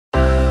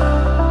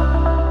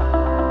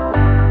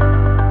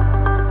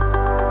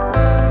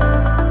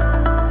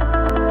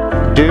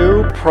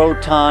Do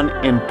proton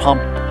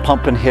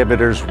pump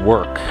inhibitors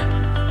work?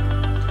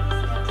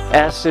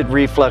 Acid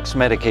reflux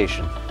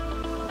medication.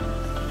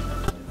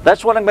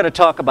 That's what I'm going to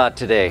talk about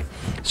today.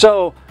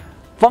 So,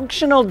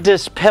 functional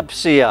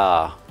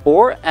dyspepsia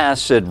or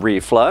acid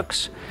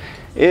reflux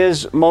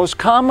is most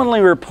commonly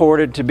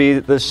reported to be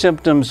the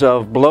symptoms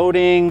of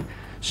bloating,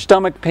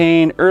 stomach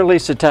pain, early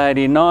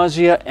satiety,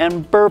 nausea,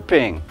 and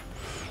burping.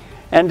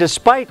 And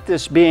despite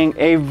this being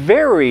a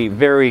very,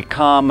 very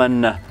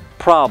common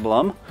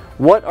problem,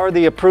 what are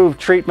the approved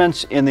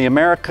treatments in the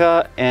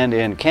America and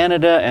in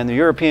Canada and the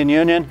European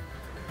Union?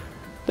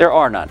 There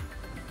are none.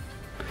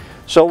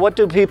 So what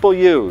do people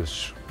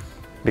use?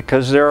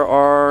 Because there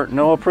are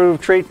no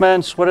approved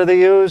treatments, what do they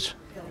use?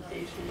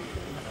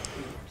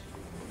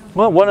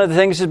 Well, one of the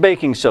things is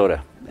baking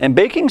soda. And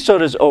baking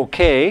soda is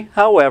okay,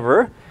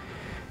 however,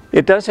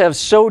 it does have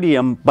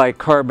sodium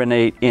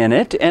bicarbonate in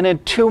it, and in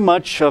too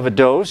much of a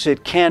dose,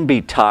 it can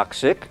be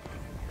toxic.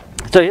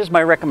 So here's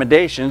my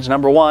recommendations.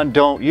 Number one,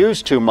 don't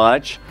use too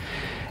much.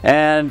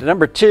 And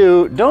number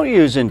two, don't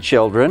use in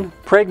children,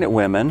 pregnant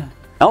women,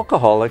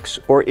 alcoholics,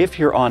 or if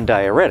you're on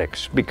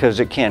diuretics, because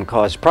it can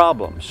cause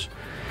problems.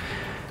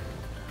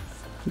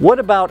 What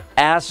about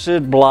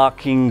acid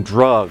blocking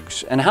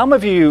drugs? And how many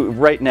of you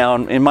right now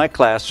in my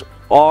class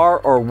are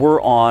or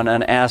were on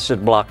an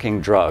acid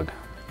blocking drug?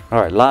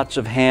 All right, lots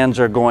of hands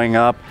are going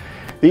up.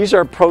 These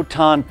are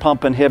proton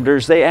pump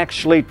inhibitors. They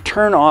actually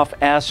turn off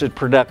acid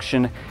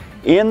production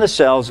in the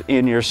cells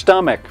in your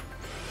stomach.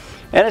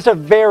 And it's a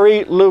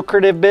very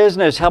lucrative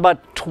business. How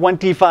about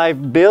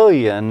 $25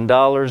 billion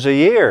a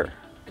year?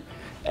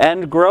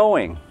 And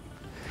growing.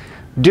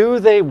 Do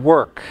they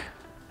work?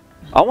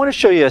 I want to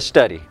show you a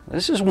study.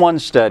 This is one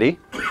study.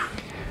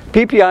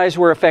 PPIs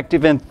were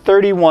effective in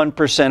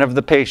 31% of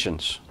the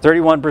patients,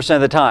 31%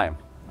 of the time.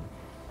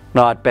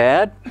 Not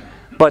bad,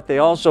 but they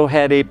also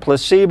had a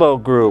placebo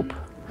group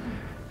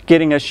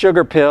getting a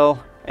sugar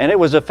pill, and it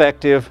was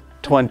effective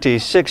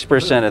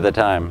 26% of the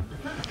time.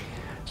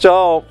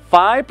 So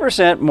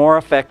 5% more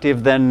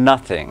effective than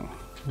nothing.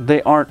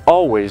 They aren't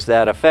always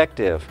that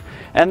effective.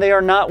 And they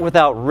are not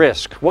without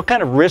risk. What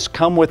kind of risk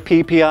come with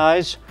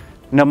PPIs?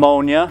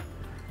 Pneumonia,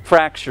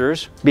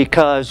 fractures,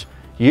 because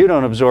you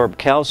don't absorb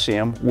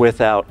calcium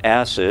without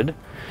acid.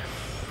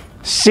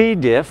 C.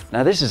 diff,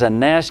 now this is a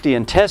nasty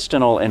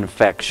intestinal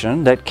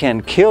infection that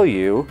can kill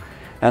you.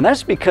 And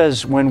that's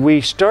because when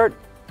we start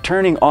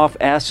turning off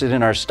acid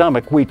in our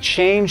stomach, we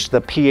change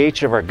the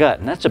pH of our gut,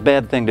 and that's a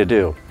bad thing to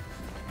do.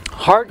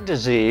 Heart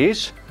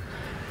disease,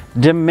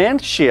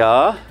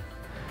 dementia,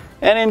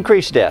 and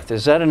increased death.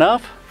 Is that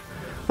enough?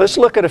 Let's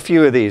look at a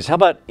few of these. How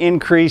about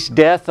increased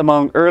death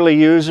among early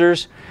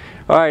users?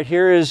 All right,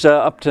 here is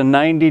up to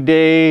 90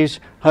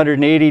 days,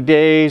 180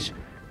 days,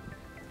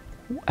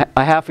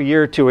 a half a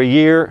year to a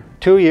year,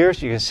 2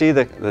 years. You can see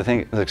the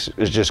thing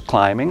is just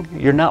climbing.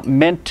 You're not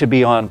meant to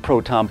be on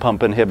proton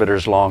pump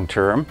inhibitors long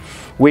term.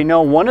 We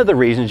know one of the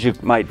reasons you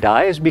might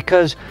die is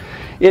because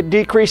it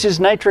decreases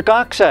nitric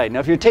oxide.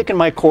 Now, if you've taken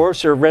my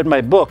course or read my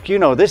book, you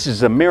know this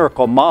is a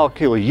miracle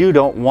molecule you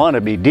don't want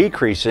to be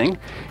decreasing.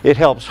 It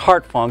helps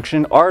heart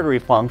function, artery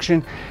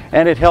function,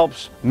 and it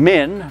helps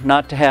men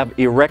not to have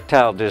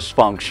erectile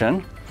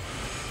dysfunction.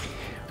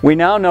 We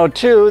now know,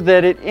 too,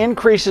 that it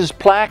increases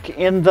plaque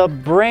in the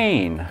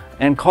brain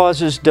and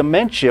causes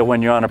dementia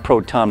when you're on a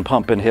proton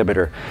pump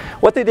inhibitor.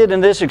 What they did in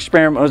this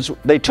experiment was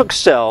they took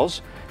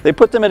cells, they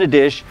put them in a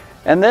dish,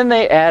 and then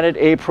they added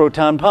a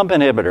proton pump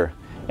inhibitor.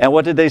 And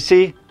what did they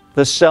see?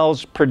 The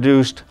cells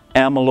produced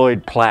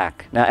amyloid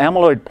plaque. Now,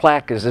 amyloid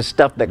plaque is the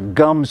stuff that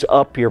gums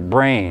up your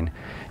brain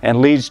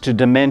and leads to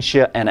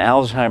dementia and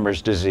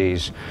Alzheimer's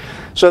disease.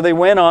 So they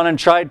went on and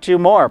tried two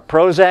more.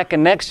 Prozac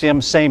and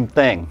Nexium, same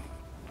thing.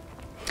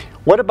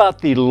 What about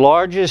the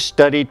largest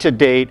study to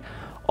date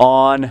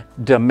on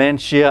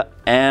dementia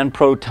and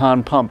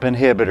proton pump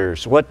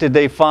inhibitors? What did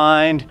they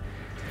find?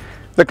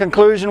 The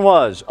conclusion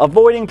was,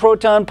 avoiding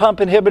proton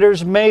pump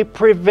inhibitors may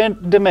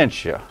prevent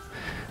dementia.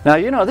 Now,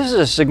 you know, this is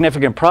a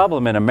significant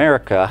problem in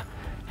America.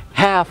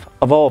 Half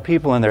of all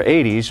people in their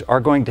 80s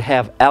are going to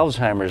have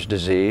Alzheimer's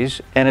disease,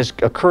 and it's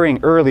occurring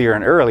earlier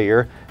and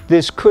earlier.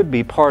 This could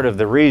be part of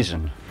the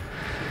reason.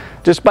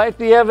 Despite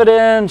the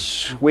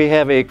evidence, we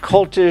have a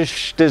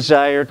cultish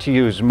desire to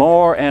use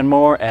more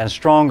and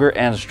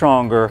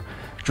stronger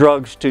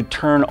drugs to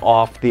turn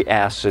off the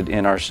acid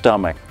in our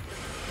stomach.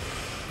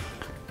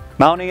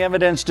 Mounting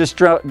evidence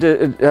demonstrates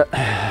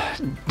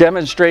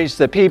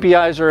that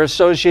PPIs are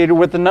associated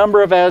with a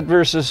number of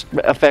adverse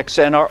effects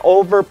and are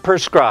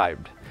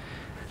overprescribed.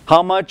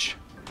 How much?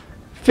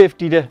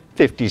 50 to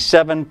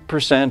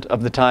 57%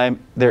 of the time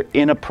they're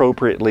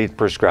inappropriately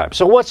prescribed.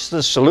 So what's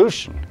the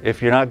solution?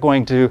 If you're not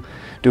going to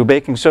do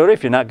baking soda,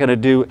 if you're not going to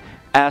do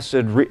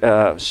acid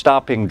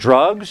stopping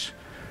drugs,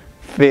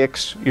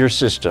 fix your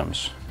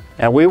systems.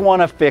 And we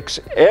want to fix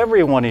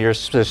every one of your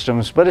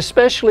systems, but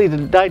especially the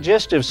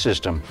digestive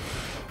system.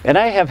 And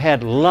I have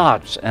had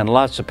lots and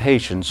lots of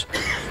patients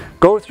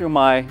go through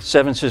my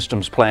 7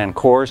 Systems Plan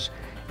course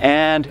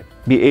and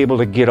be able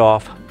to get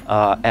off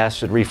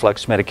acid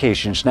reflux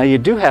medications. Now you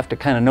do have to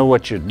kind of know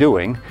what you're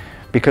doing,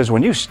 because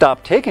when you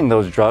stop taking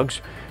those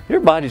drugs, your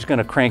body's going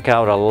to crank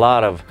out a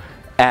lot of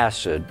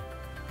acid.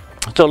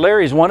 So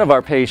Larry's one of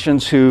our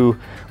patients who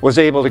was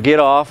able to get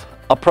off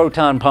a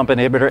proton pump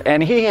inhibitor,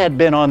 and he had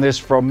been on this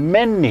for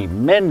many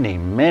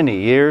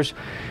years.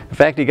 In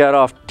fact, he got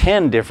off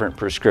 10 different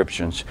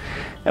prescriptions.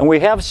 And we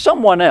have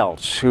someone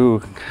else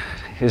who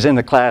is in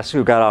the class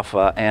who got off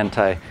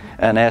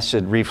an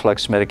acid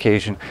reflux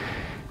medication.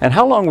 And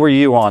how long were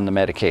you on the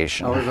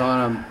medication? I was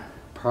on them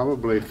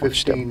probably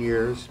 15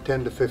 years,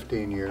 10 to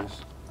 15 years.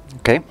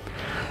 Okay.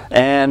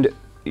 And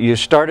you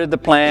started the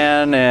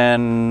plan,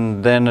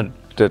 and then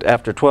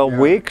after 12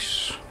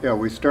 weeks? Yeah,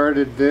 we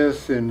started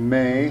this in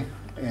May,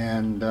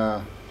 and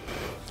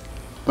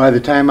by the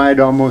time I'd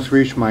almost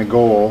reached my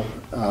goal,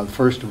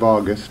 1st of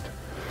August,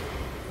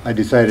 I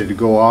decided to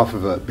go off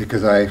of it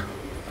because I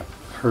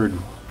heard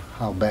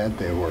how bad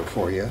they were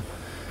for you,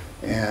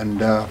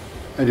 and I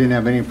didn't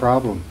have any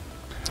problem.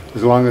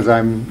 As long as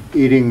I'm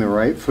eating the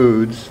right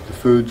foods, the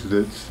foods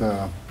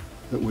that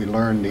we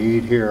learn to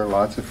eat here,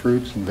 lots of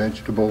fruits and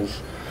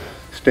vegetables,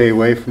 stay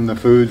away from the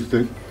foods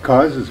that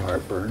causes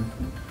heartburn,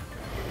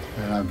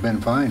 and I've been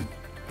fine.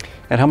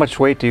 And how much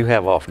weight do you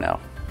have off now?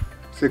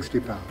 60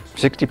 pounds.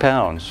 60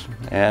 pounds,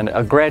 and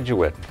a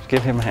graduate.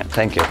 Give him a hand.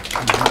 Thank you.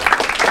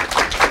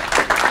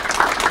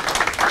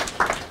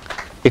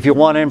 If you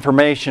want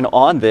information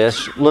on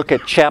this, look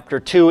at Chapter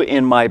 2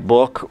 in my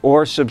book,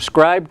 or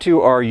subscribe to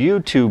our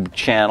YouTube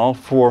channel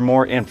for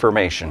more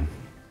information.